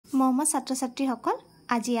মহম্মদ ছাত্ৰ-ছাত্ৰীসকল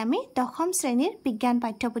আজি আমি দশম শ্ৰেণীৰ বিজ্ঞান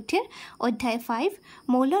পাঠ্যপুথিৰ অধ্যায় 5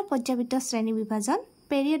 মৌলৰ পৰ্যাবৃত্ত শ্ৰেণী বিভাজন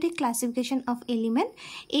পেৰিয়ডিক ক্লাছিফিকেশ্যন অফ এলিমেণ্ট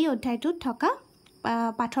এই অধ্যায়টোত থকা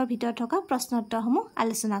পাঠৰ ভিতৰত থকা প্ৰশ্নোত্তৰসমূহ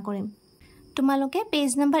আলোচনা কৰিম। তোমালোকে পেজ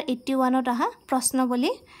নম্বৰ 81ত আহা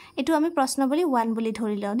প্ৰশ্নৱলী এটো আমি প্ৰশ্নৱলী 1 বুলি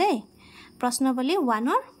ধৰি লওঁ দেই। প্ৰশ্নৱলী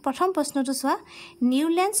 1ৰ প্ৰথম প্ৰশ্নটো চোৱা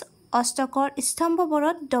নিউলেন্স অষ্টকৰ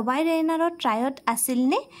স্তম্ভবোৰত ডবাই ৰেইনাৰৰ ট্ৰায়ড আছিল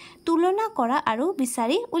নে তুলনা কৰা আৰু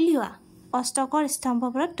বিচাৰি উলিওৱা। অষ্টকৰ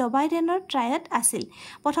স্তম্ভবোৰত ডবাই ৰেইনাৰৰ ট্ৰায়ড আছিল।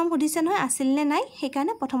 প্ৰথম সুধিছে নহয় আছিল নে নাই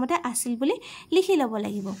সেইকাৰণে প্ৰথমতে আছিল বুলি লিখি ল'ব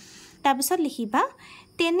লাগিব। তাৰপিছত লিখিবা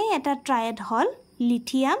তেনে এটা ট্ৰায়ড হল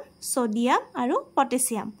লিথিয়াম সোডিয়াম আৰু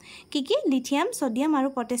পটাছিয়াম। কি লিথিয়াম সোডিয়াম আৰু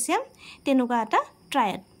পটাছিয়াম তেনেকুৱা এটা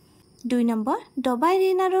ট্ৰায়ড। 2 নম্বৰ ডবাই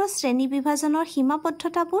ৰেইনাৰৰ শ্ৰেণী বিভাজনৰ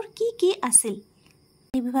সীমাবদ্ধতাবোৰ কি আছিল।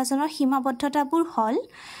 বিভাজনৰ সীমাবদ্ধতাবোৰ হল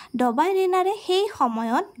ডবাই ৰেইনাৰে সেই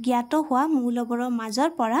সময়ত জ্ঞাত হোৱা মৌলবোৰৰ মাজৰ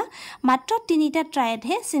পৰা মাত্ৰ 3টা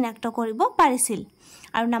ট্ৰায়ডহে চিনাক্ত কৰিব পাৰিছিল।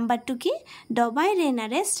 আৰু নম্বৰ 2 কি ডবাই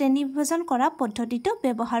ৰেইনাৰে শ্ৰেণী বিভাজন কৰা পদ্ধতিটো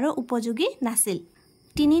ব্যৱহাৰৰ উপযোগী নাছিল।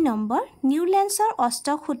 3 নম্বৰ নিউলেন্সৰ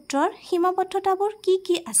অষ্টক সূত্ৰৰ সীমাবদ্ধতাবোৰ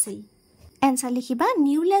কি আছিল। এনসাৰ লিখিবা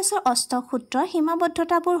নিউলেন্সৰ অষ্টক সূত্ৰৰ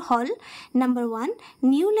সীমাবদ্ধতাবোৰ হল নম্বৰ 1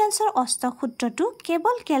 নিউলেন্সৰ অষ্টক সূত্ৰটো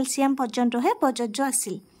কেৱল কেলছিয়াম পৰ্যন্তহে প্ৰযোজ্য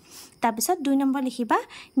আছিল। তাৰপিছত 2 নম্বৰ লিখিবা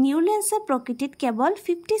নিউলেন্সে প্ৰকৃতিত কেৱল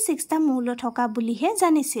 56টা মৌল থকা বুলিহে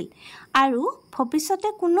জানিছিল আৰু ভৱিষ্যতে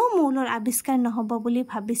কোনো মৌলৰ আৱিষ্কাৰ নহব বুলি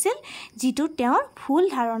ভাবিছিল যিটো তেওঁৰ ভুল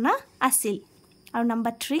ধাৰণা আছিল। আৰু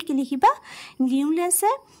নম্বৰ 3 কি লিখিবা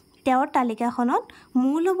নিউলেন্সে তেওঁৰ তালিকাখনত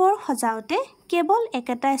মৌলবোৰ সজাওতে কেৱল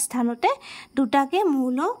একেটা স্থানতে দুটাকে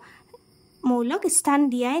মৌলক স্থান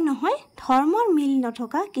দিয়াই নহয় ধৰ্মৰ মিল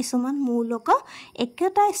নথকা কিছুমান মৌলক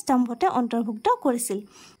একেটা স্তম্ভতে অন্তৰ্ভুক্ত কৰিছিল।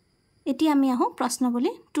 এতিয়া আমি আহো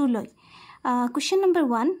প্ৰশ্নৱলী 2 লৈ। কুৱেশ্যন নম্বৰ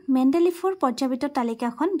 1 মেণ্ডেলিফৰ পৰ্যাবৃত্ত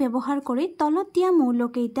তালিকাখন ব্যৱহাৰ কৰি তলত দিয়া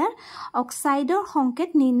মৌলকেইটাৰ অক্সাইডৰ সংকেত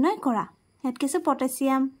নিৰ্ণয় কৰা। ইয়াত কি আছে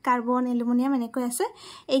পটাছিয়াম কাৰ্বন এলুমিনিয়াম এনেকৈ আছে।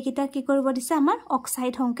 এইকেইটাৰ কি কৰিব দিছে আমাৰ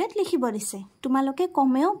অক্সাইড সংকেত লিখিব দিছে। তোমালোকে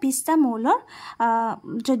কমেও 20টা মৌলৰ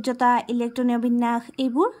যোজ্যতা ইলেক্ট্ৰনীয় বিন্যাস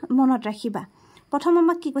এইবোৰ মনত ৰাখিবা। প্ৰথম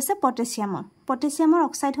আমাক কি কৈছে পটাছিয়ামৰ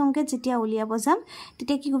অক্সাইড সংকেত যেতিয়া উলিয়াব যাম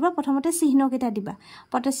তেতিয়া কি কৰিবা প্ৰথমতে চিহ্নকেইটা দিবা।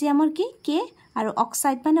 পটাছিয়ামৰ কি কে আৰু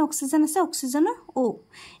অক্সাইড মানে অক্সিজেন আছে অক্সিজেনৰ O।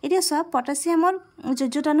 এতিয়া চোৱা পটাছিয়ামৰ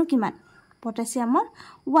যোজ্যতানো কিমান পটাছিয়ামৰ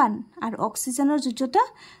 1 আৰু অক্সিজেনৰ যোজ্যতা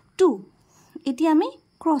 2। এতিয়া আমি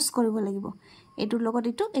ক্ৰস কৰিব লাগিব এইটোৰ লগত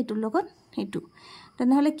এইটোৰ লগত এইটো।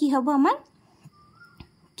 তেনেহলে কি হ'ব আমাৰ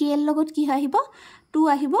কে এৰ লগত কি আহিব 2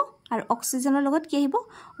 আহিব আৰু অক্সিজেনৰ লগত কি আহিব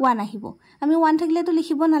 1 আহিব। আমি 1 থাকিলেতো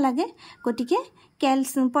লিখিব নালাগে গতিকে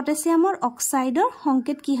পটাছিয়ামৰ অক্সাইডৰ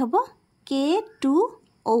সংকেত কি হ'ব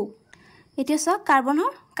K2O। এতিয়া চোৱা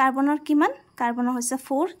কাৰ্বনৰ কিমান কাৰ্বনৰ হৈছে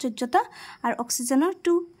 4 যোজ্যতা আৰু অক্সিজেনৰ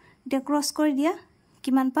 2। এতিয়া ক্ৰস কৰি দিয়া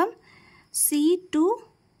কিমান পাম C2O4।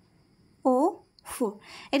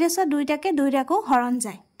 এতিয়া চোৱা দুইটাকে দুইটাকো হৰণ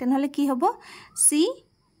যায় তেনেহলে কি হ'ব C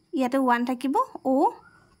ইয়াতে 1 থাকিব O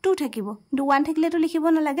 2 থাকিব। 1 থাকিলেতো লিখিব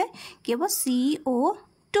নালাগে কি হ'ব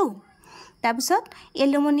CO2। তাৰপিছত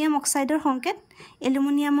এলুমিনিয়াম অক্সাইডৰ সংকেত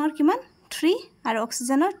এলুমিনিয়ামৰ কিমান 3 আৰু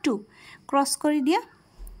অক্সিজেনৰ 2। ক্ৰস কৰি দিয়া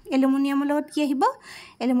এলুমিনিয়ামৰ লগত কি আহিব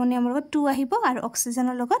এলুমিনিয়ামৰ লগত 2 আহিব আৰু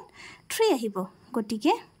অক্সিজেনৰ লগত 3 আহিব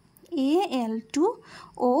গতিকে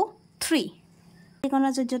Al2O3।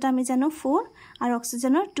 সিলিকনৰ যোজ্যতা আমি জানো 4 আৰু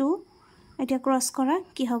অক্সিজেনৰ 2। এতিয়া ক্ৰস কৰা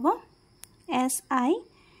কি হ'ব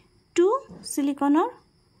Si2 সিলিকনৰ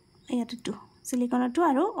ইয়াতে 2 সিলিকনৰ 2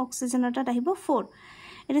 আৰু অক্সিজেনৰ তাত আহিব 4।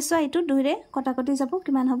 এটা চোৱা এইটো দুইৰে কটাকটি যাব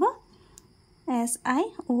কিমান হ'ব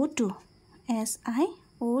SiO2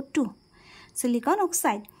 সিলিকন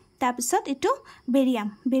অক্সাইড। তাৰপিছত এইটো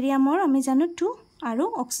বেৰিয়ামৰ আমি জানো 2 আৰু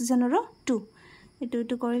অক্সিজেনৰ 2।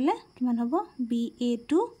 এইটো কৰিলে কিমান হ'ব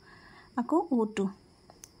Ba2 আকৌ O2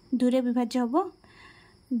 দুইৰে বিভাজ্য হ'ব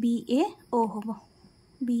BaO হ'ব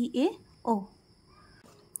BaO।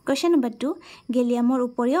 কুৱেশ্যন নম্বৰ 2 গেলিয়ামৰ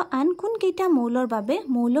উপৰিও আন কোন কেইটা মৌলৰ বাবে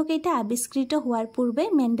মৌলকেইটা আৱিষ্কৃত হোৱাৰ পূৰ্বে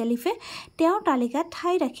মেণ্ডেলিফে তেওঁৰ তালিকাত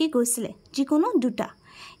ঠাই ৰাখি গৈছিলে যিকোনো দুটা।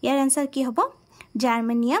 ইয়াৰ এনসাৰ কি হ'ব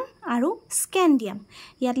জাৰ্মেনিয়াম আৰু স্কেন্ডিয়াম।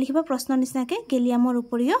 ইয়াত লিখিব প্ৰশ্ন নিচিনাকে গেলিয়ামৰ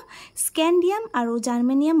উপৰিও স্কেন্ডিয়াম আৰু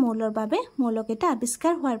জাৰ্মেনিয়াম মৌলৰ বাবে মৌলকেইটা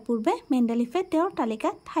আৱিষ্কাৰ হোৱাৰ পূৰ্বে মেণ্ডেলিফে তেওঁৰ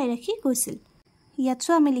তালিকাত ঠাই ৰাখি গৈছিল। ইয়াত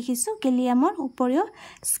চোৱা আমি লিখিছোঁ গেলিয়ামৰ উপৰিও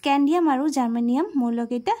স্কেন্ডিয়াম আৰু জাৰ্মেনিয়াম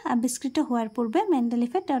মৌলকেইটা আৱিষ্কৃত হোৱাৰ পূৰ্বে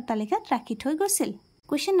মেণ্ডেলিফে তেওঁৰ তালিকাত ৰাখি থৈ গৈছিল।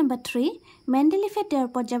 কুৱেশ্যন নম্বৰ 3 মেণ্ডেলিফে তেওঁৰ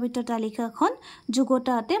পৰ্যাবৃত্ত তালিকাখন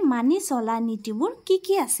যুগুতাওঁতে মানি চলা নীতিবোৰ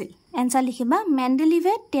কি আছিল। এনসাৰ লিখিবা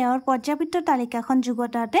মেণ্ডেলিফে তেওঁৰ পৰ্যাবৃত্ত তালিকাখন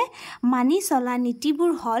যুগুতাওঁতে মানি চলা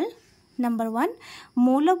নীতিবোৰ হল নম্বৰ 1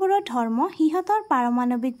 মৌলবোৰৰ ধৰ্ম সিহঁতৰ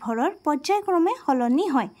পাৰমাণৱিক ভৰৰ পৰ্যায়ক্ৰমে সলনি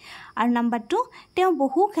হয় আৰু নম্বৰ 2 তেওঁ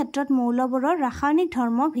বহু ক্ষেত্ৰত মৌলবোৰৰ ৰাসায়নিক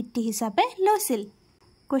ধৰ্ম ভিত্তি হিচাপে লৈছিল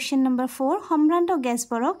কোৱেশ্চন নম্বৰ 4 সম্ভ্ৰান্ত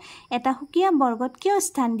গেছবোৰক এটা সুকীয়া বৰ্গত কিয়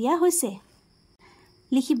স্থান দিয়া হৈছে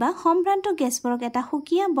লিখিবা সম্ভ্ৰান্ত গেছবোৰক এটা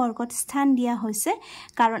সুকীয়া বৰ্গত স্থান দিয়া হৈছে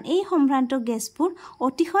কাৰণ এই সম্ভ্ৰান্ত গেছবোৰ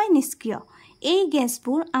অতিশয় নিষ্ক্ৰিয় এই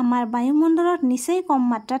গেছবোৰ আমাৰ বায়ুমণ্ডলত নিচেই কম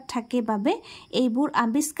মাত্ৰাত থাকে বাবে এইবোৰ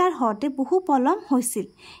আৱিষ্কাৰ হওঁতে বহু পলম হৈছিল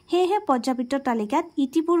হেহে পৰ্যাপ্ত তালিকাত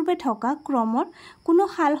ইতিপূৰ্বে থকা ক্ৰমৰ কোনো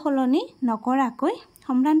সালসলনি নকৰাকৈ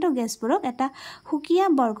সম্ভ্ৰান্ত গেছবোৰক এটা সুকীয়া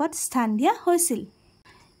বৰ্গত স্থান দিয়া হৈছিল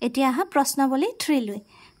এতিয়া আহা প্ৰশ্নাৱলী 3 লৈ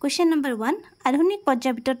কোৱেশ্চন নম্বৰ 1 আধুনিক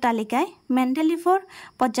পৰ্যাপ্ত তালিকাই মেণ্ডেলিভৰ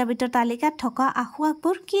পৰ্যাপ্ত তালিকাত থকা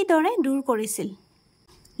আসোঁৱাহবোৰ কিদৰে দূৰ কৰিছিল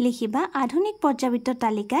লিখিবা আধুনিক পৰ্যাপ্ত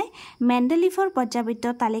তালিকাই মেণ্ডেলিভৰ পৰ্যাপ্ত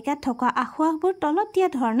তালিকাত থকা আসোঁৱাহবোৰ তলত দিয়া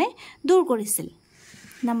ধৰণে দূৰ কৰিছিল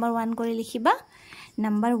নম্বৰ 1 কৰি লিখিবা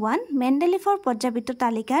নম্বৰ 1 মেণ্ডেলিভৰ পৰ্যাপ্ত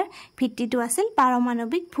তালিকাৰ ভিত্তিটো আছিল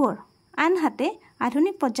পাৰমাণৱিক ভৰ আনহাতে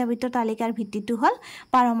আধুনিক পৰ্যাপ্ত তালিকাৰ ভিত্তিটো হ'ল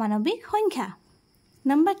পাৰমাণৱিক সংখ্যা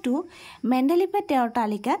নম্বৰ 2 মেণ্ডেলিভে তেওঁৰ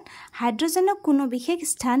তালিকাত হাইড্ৰজেনক কোনো বিশেষ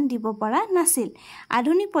স্থান দিব পৰা নাছিল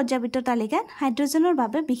আধুনিক পৰ্যাপ্ত তালিকাত হাইড্ৰজেনৰ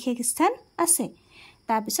বাবে বিশেষ স্থান আছে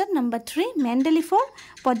তাৰপিছত নম্বৰ 3 মেণ্ডেলিভৰ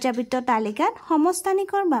পৰ্যাপ্ত তালিকাত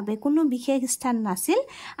সমস্থানিকৰ বাবে কোনো বিশেষ স্থান নাছিল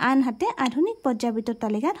আনহাতে আধুনিক পৰ্যাপ্ত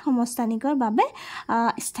তালিকাত সমস্থানিকৰ বাবে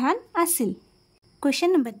স্থান আছিল কোৱেশ্চন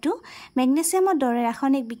নম্বৰ 2 মেগনেছিয়ামৰ দৰে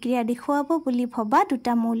ৰাসায়নিক বিক্ৰিয়া দেখুৱাব বুলি ভবা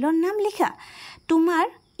দুটা মৌলৰ নাম লিখা তোমাৰ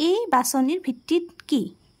এই বাছনিৰ ভিত্তিত কি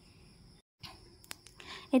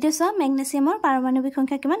এটা সব মেগনেছিয়ামৰ পাৰমাণৱিক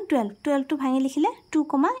সংখ্যা কিমান 12 টো ভাঙি লিখিলে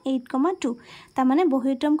 2,8,2 তাৰ মানে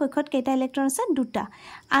বহিতম কক্ষত কেইটা ইলেক্ট্ৰন আছে দুটা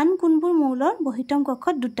আন কোনবোৰ মৌলৰ বহিতম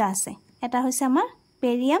কক্ষত দুটা আছে এটা হৈছে আমাৰ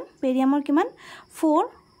পেৰিয়ামৰ কিমান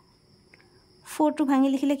 4 টো ভাঙি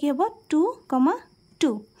লিখিলে কি হ'ব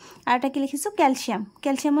 2,2 আৰু এটা কি লিখিছো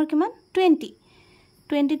কেলছিয়ামৰ কিমান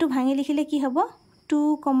 20 টো ভাঙি লিখিলে কি হ'ব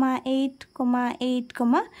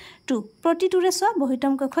 2,8,8,2 প্ৰতিটোৰে সব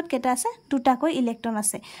বহিতম কক্ষত কেটা আছে দুটাকৈ ইলেক্ট্ৰন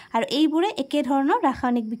আছে আৰু এইবোৰে একে ধৰণৰ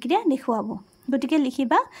ৰাসায়নিক বিক্ৰিয়া দেখুৱাব গতিকে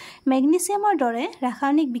লিখিবা মেগনেছিয়ামৰ দৰে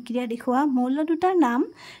ৰাসায়নিক বিক্ৰিয়া দেখুৱা মৌল দুটাৰ নাম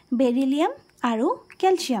বেৰিলিয়াম আৰু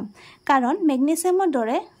কেলছিয়াম কাৰণ মেগনেছিয়ামৰ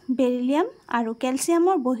দৰে বেৰিলিয়াম আৰু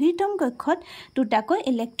কেলছিয়ামৰ বহিতম কক্ষত দুটাকৈ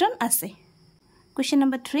ইলেক্ট্ৰন আছে কোৱেশ্চন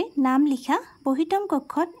নম্বৰ 3 নাম লিখা বহিতম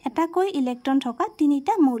কক্ষত এটাকৈ ইলেক্ট্ৰন থকা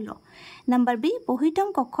তিনিটা মৌল নম্বৰ বি বহিতম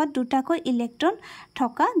কক্ষত দুটাকৈ ইলেক্ট্ৰন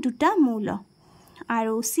থকা দুটা মৌল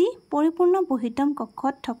আৰু সি পৰিপূৰ্ণ বহিতম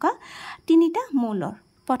কক্ষত থকা তিনিটা মৌলৰ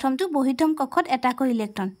প্ৰথমটো বহিতম কক্ষত এটাকৈ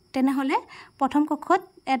ইলেক্ট্ৰন তেনেহলে প্ৰথম কক্ষত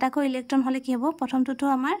এটাকৈ ইলেক্ট্ৰন হলে কি হ'ব প্ৰথমটোটো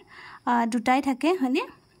আমাৰ দুটাই থাকে হয়নে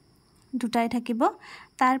দুটাই থাকিব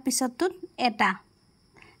তাৰ পিছতটো এটা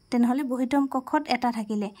তেনেহলে বহিতম কক্ষত এটা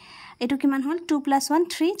থাকিলে এটো কিমান হল 2 + 1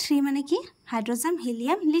 3 মানে কি হাইড্ৰজেন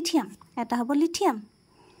হিলিয়াম লিথিয়াম এটা হ'ব লিথিয়াম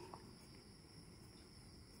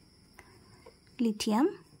Li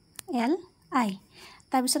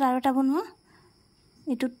তাৰ পিছত আৰু এটা বনোৱা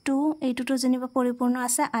এইটোটো জনিবা পৰিপূৰ্ণ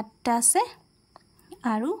আছে 8টা আছে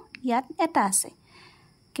আৰু ইয়াত এটা আছে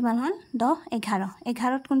কিমান হল 10 11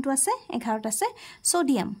 11ত কোনটো আছে 11ত আছে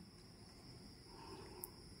সোডিয়াম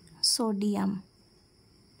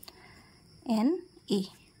Na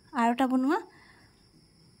আৰু এটা বনোৱা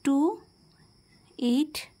 2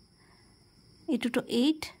 8 এইটোটো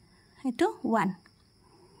 8 এইটো 1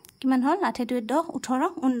 কিমান হল 8 2 10 18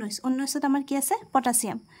 19 19ত আমাৰ কি আছে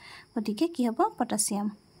পটাছিয়াম গতিকে কি হ'ব পটাছিয়াম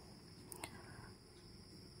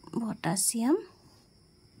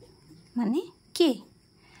মানে কি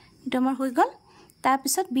এটা আমাৰ হৈ গল তাৰ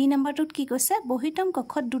পিছত বি নম্বৰটোত কি কৈছে বহিতম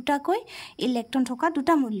কক্ষত দুটাকৈ ইলেক্ট্ৰন থকা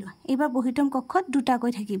দুটা মৌল এবাৰ বহিতম কক্ষত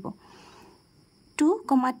দুটাকৈ থাকিব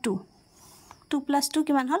 2,2 + 2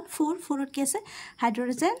 কিমান হল 4ত কি আছে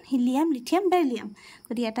হাইড্ৰজেন হিলিয়াম লিথিয়াম বেৰিলিয়াম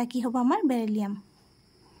গতিকে এটা কি হ'ব আমাৰ বেৰিলিয়াম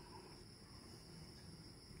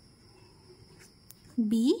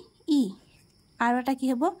BE আৰু এটা কি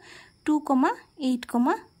হ'ব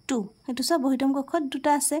 2,8,2 এটো সব বহিতম কক্ষত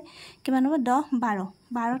দুটা আছে কিমান হ'ব 10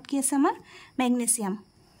 12ত কি আছে আমাৰ মেগনেছিয়াম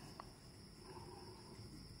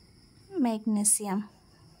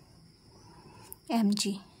Mg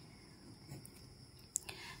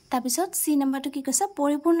তাৰপিছত সি নম্বৰটো কি কৈছে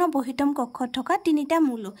পৰিপূৰ্ণ বহিতম কক্ষত থকা তিনিটা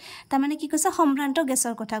মৌল তাৰ মানে কি কৈছে সম্ভ্ৰান্ত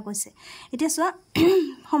গেছৰ কথা কৈছে এতিয়া চোৱা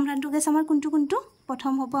সম্ভ্ৰান্ত গেছ আমাৰ কোনটো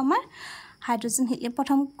প্ৰথম হ'ব আমাৰ হাইড্ৰজেন হিলিয়াম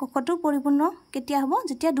প্ৰথম কক্ষটো পৰিপূৰ্ণ কেতিয়া হ'ব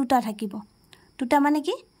যেতিয়া দুটা থাকিব দুটা মানে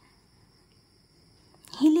কি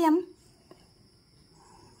হিলিয়াম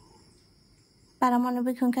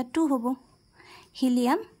পাৰমাণৱিক সংখ্যা 2 হ'ব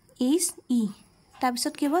হিলিয়াম He তাৰ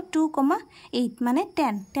পিছত কি হ'ব 2,8 মানে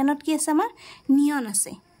 10ত কি আছে আমাৰ নিয়ন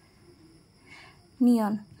আছে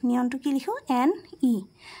নিয়ন নিয়নটো কি লিখো Ne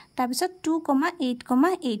তাৰপিছত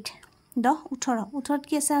 2,8,8 10 18 18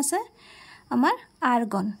 কি আছে আমাৰ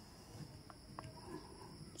আৰ্গন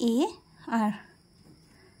AR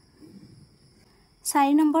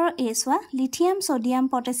 4 নম্বৰ এ সোৱা লিথিয়াম সোডিয়াম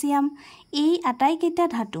পটাছিয়াম এই আটাইকেইটা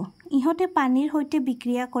ধাতু ইহতে পানীৰ হৈতে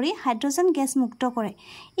বিক্ৰিয়া কৰি হাইড্ৰোজেন গেছ মুক্ত কৰে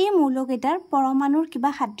এই মৌলকেইটাৰ পৰমাণুৰ কিবা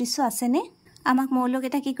সাদৃশ্য আছে নে আমাক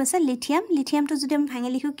মৌলকেইটা কি কৈছে লিথিয়াম লিথিয়ামটো যদি আমি ভাঙি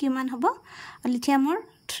লিখো কিমান হ'ব লিথিয়ামৰ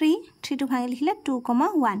 3 টো ভাঙি লিখিলে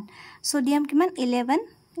 2,1 সোডিয়াম কিমান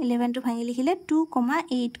 11 টো ভাঙি লিখিলে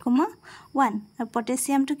 2,8,1 আৰু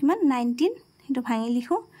পটাছিয়ামটো কিমান 19 সেইটো ভাঙি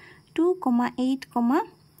লিখো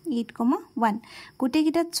 2,8,1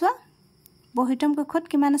 গোটেইকেইটাত চোৱা বহিতম কক্ষত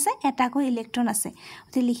কিমান আছে এটাকৈ ইলেক্ট্ৰন আছে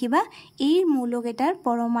অতি লিখিবা এই মৌলকেইটাৰ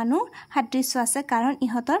পৰমাণুৰ সাদৃশ্য আছে কাৰণ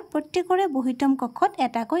ইহতৰ প্ৰত্যেকৰে বহিতম কক্ষত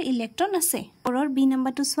এটাকৈ ইলেক্ট্ৰন আছে পৰৰ বি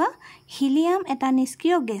নম্বৰটো চোৱা হিলিয়াম এটা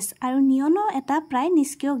নিষ্ক্ৰিয় গেছ আৰু নিয়নো এটা প্ৰায়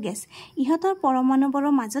নিষ্ক্ৰিয় গেছ ইহতৰ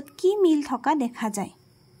পৰমাণুবোৰৰ মাজত কি মিল থকা দেখা যায়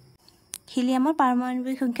হিলিয়ামৰ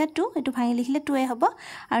পাৰমাণবিক সংখ্যা 2 এটো ভাঙি লিখিলে 2 এ হ'ব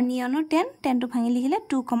আৰু নিয়নৰ 10 টো ভাঙি লিখিলে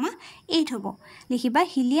 2,8 হ'ব লিখিবা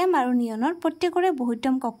হিলিয়াম আৰু নিয়নৰ প্ৰত্যেকৰে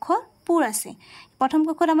বহিতম কক্ষ পুৰ আছে প্ৰথম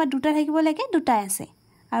কক্ষত আমাৰ দুটা থাকিব লাগে দুটাই আছে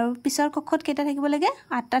আৰু পিছৰ কক্ষত কেইটা থাকিব লাগে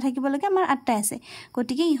 8টা থাকিব লাগে আমাৰ 8টা আছে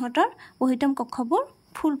গতিকে ইহতৰ বহিতম কক্ষবোৰ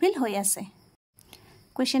ফুলফিল হৈ আছে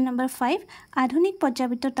কোৱেশ্চন নম্বৰ 5 আধুনিক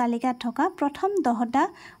পৰ্যায়বৃত্ত তালিকাত থকা প্ৰথম 10টা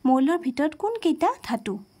মৌলৰ ভিতৰত কোন কেইটা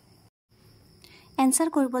ধাতু এনসাৰ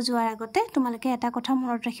কৰিব যোৱাৰ আগতে তোমালোকে এটা কথা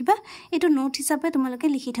মনত ৰাখিবা এটো নোট হিচাপে তোমালোকে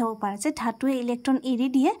লিখি থব পাৰা যে ধাতুৱে ইলেক্ট্ৰন এৰি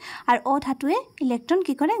দিয়ে আৰু অধাতুৱে ইলেক্ট্ৰন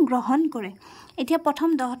কি কৰে গ্ৰহণ কৰে এতিয়া প্ৰথম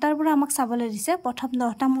 10টাৰ পৰা আমাক চাবলৈ দিছে প্ৰথম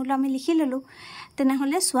 10টা মৌল আমি লিখি ললো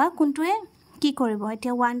তেনেহলে সোৱা কোনটোৱে কি কৰিব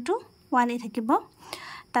এতিয়া 1 টো 1 এ থাকিব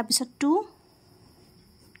তাৰ পিছত 2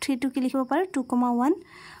 3 টো কি লিখিব পাৰো 2,1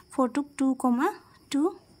 4 টো 2,2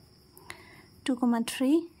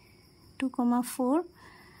 2,3 2,4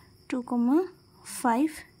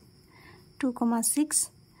 2,5 2,6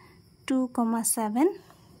 2,7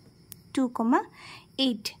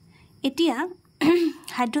 2,8 এতিয়া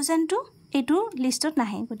হাইড্ৰোজেনটো এটো লিষ্টত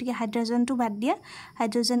নাহে গতিকে হাইড্ৰোজেনটো বাদ দিয়া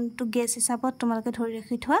হাইড্ৰোজেনটো গেছ হিচাপত তোমালোকে ধৰি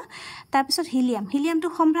ৰাখি থোৱা তাৰ পিছত হিলিয়ামটো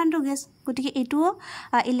সম্ভ্ৰান্ত গেছ গতিকে এটো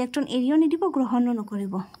ইলেক্ট্ৰন এৰিও নিদিব গ্ৰহণো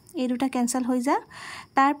নকৰিব এই দুটা কেনসেল হৈ যা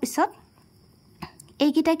তাৰ পিছত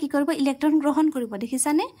এইকিটা কি কৰিব ইলেক্ট্ৰন গ্ৰহণ কৰিব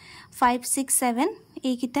দেখিছানে 5 6 7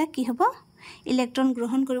 এইকিটা কি হ'ব ইলেক্ট্ৰন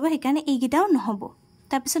গ্ৰহণ কৰিব হেকানে এইকিটাও নহব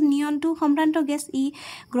তাৰ পিছত নিয়নটো সম্ভ্ৰান্ত গেছ ই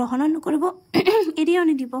গ্ৰহণ নকৰিব এৰিও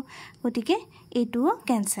নিদিব গতিকে এটোও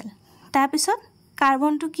কেনসেল তাৰ পিছত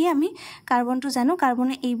কাৰ্বনটো কি আমি কাৰ্বনটো জানো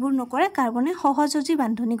কাৰ্বনে এইবোৰ নকৰে কাৰ্বনে সহযোজী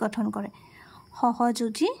বান্ধনী গঠন কৰে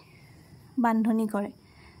সহযোজী বান্ধনী কৰে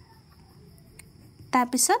তাৰ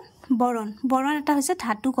পিছত বৰণ এটা হৈছে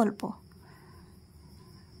ধাতু কল্প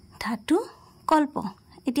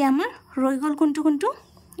এতিয়া আমাৰ ৰৈ গল কোনটো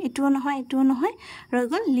এটোও নহয় ৰৈ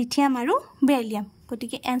গল লিথিয়াম আৰু বেৰিলিয়াম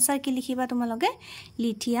গতিকে এনসাৰ কি লিখিবা তোমালোকে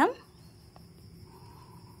লিথিয়াম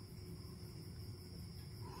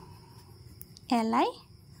Li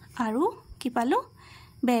আৰু কি পালো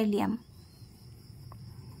বেৰিলিয়াম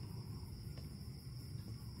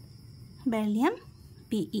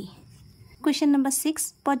Be Question number 6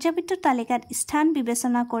 পৰ্যায়বৃত্ত তালিকাত স্থান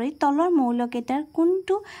বিবেচনা কৰি তলৰ মৌলকেইটাৰ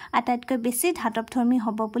কোনটো আটাইতকৈ বেছি ধাতৱধৰ্মী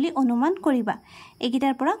হ'ব বুলি অনুমান কৰিবা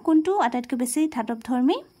এইকেইটাৰ পৰা কোনটো আটাইতকৈ বেছি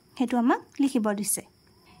ধাতৱধৰ্মী হেতু আমাক লিখিব দিছে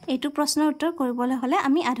এইটো প্ৰশ্নৰ উত্তৰ কৰিবলৈ হলে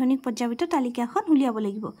আমি আধুনিক পৰ্যায়বৃত্ত তালিকাখন উলিয়াব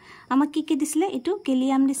লাগিব আমাক কি দিছিলে এইটো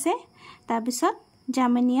গেলিয়াম দিছে তাৰ পিছত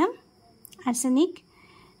জাৰ্মেনিয়াম আৰ্ছেনিক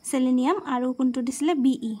সেলেনিয়াম আৰু কোনটো দিছিলে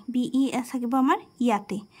Be থাকিব আমাৰ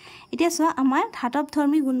ইয়াতে এতিয়া চোৱা আমাৰ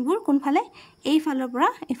ধাতৱধৰ্মী গুণবোৰ কোনফালে এই ফালৰ পৰা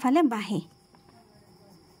এফালে বাহে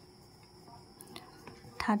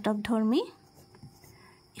ধাতৱধৰ্মী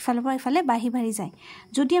ইফালৰ পৰা ইফালে বাহি যায়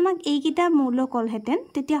যদি আমাক এইকিটা মৌল কল হেতেন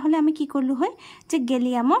তেতিয়া হলে আমি কি কৰলো হয় যে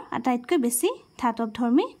গেলিয়ামৰ আটাইতকৈ বেছি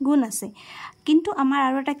ধাতৱধৰ্মী গুণ আছে কিন্তু আমাৰ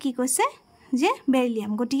আৰু এটা কি কৈছে যে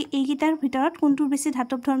বেৰিলিয়াম গতিকে এইকিটাৰ ভিতৰত কোনটো বেছি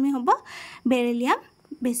ধাতৱধৰ্মী হ'ব বেৰিলিয়াম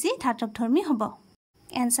বেছি ধাতৱধৰ্মী হ'ব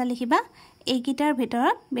এনসাৰ লিখিবা এইকিটাৰ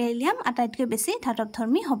ভিতৰত বেৰিলিয়াম আটাইতকৈ বেছি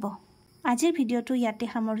ধাতৱধৰ্মী হ'ব আজিৰ ভিডিওটো ইয়াতে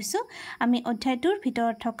সামৰিছো আমি অধ্যায়টোৰ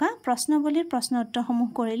ভিতৰত থকা প্ৰশ্নৱলীৰ প্ৰশ্ন উত্তৰসমূহ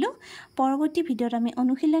কৰিলো পৰৱৰ্তী ভিডিওত আমি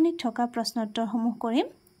অনুশীলনীত থকা প্ৰশ্ন উত্তৰসমূহ কৰিম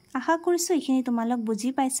আশা কৰিছো এইখিনি তোমালোক বুজি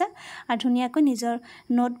পাইছা আৰু ধুনীয়াকৈ নিজৰ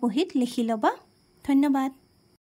নোট বহিত লিখি লবা ধন্যবাদ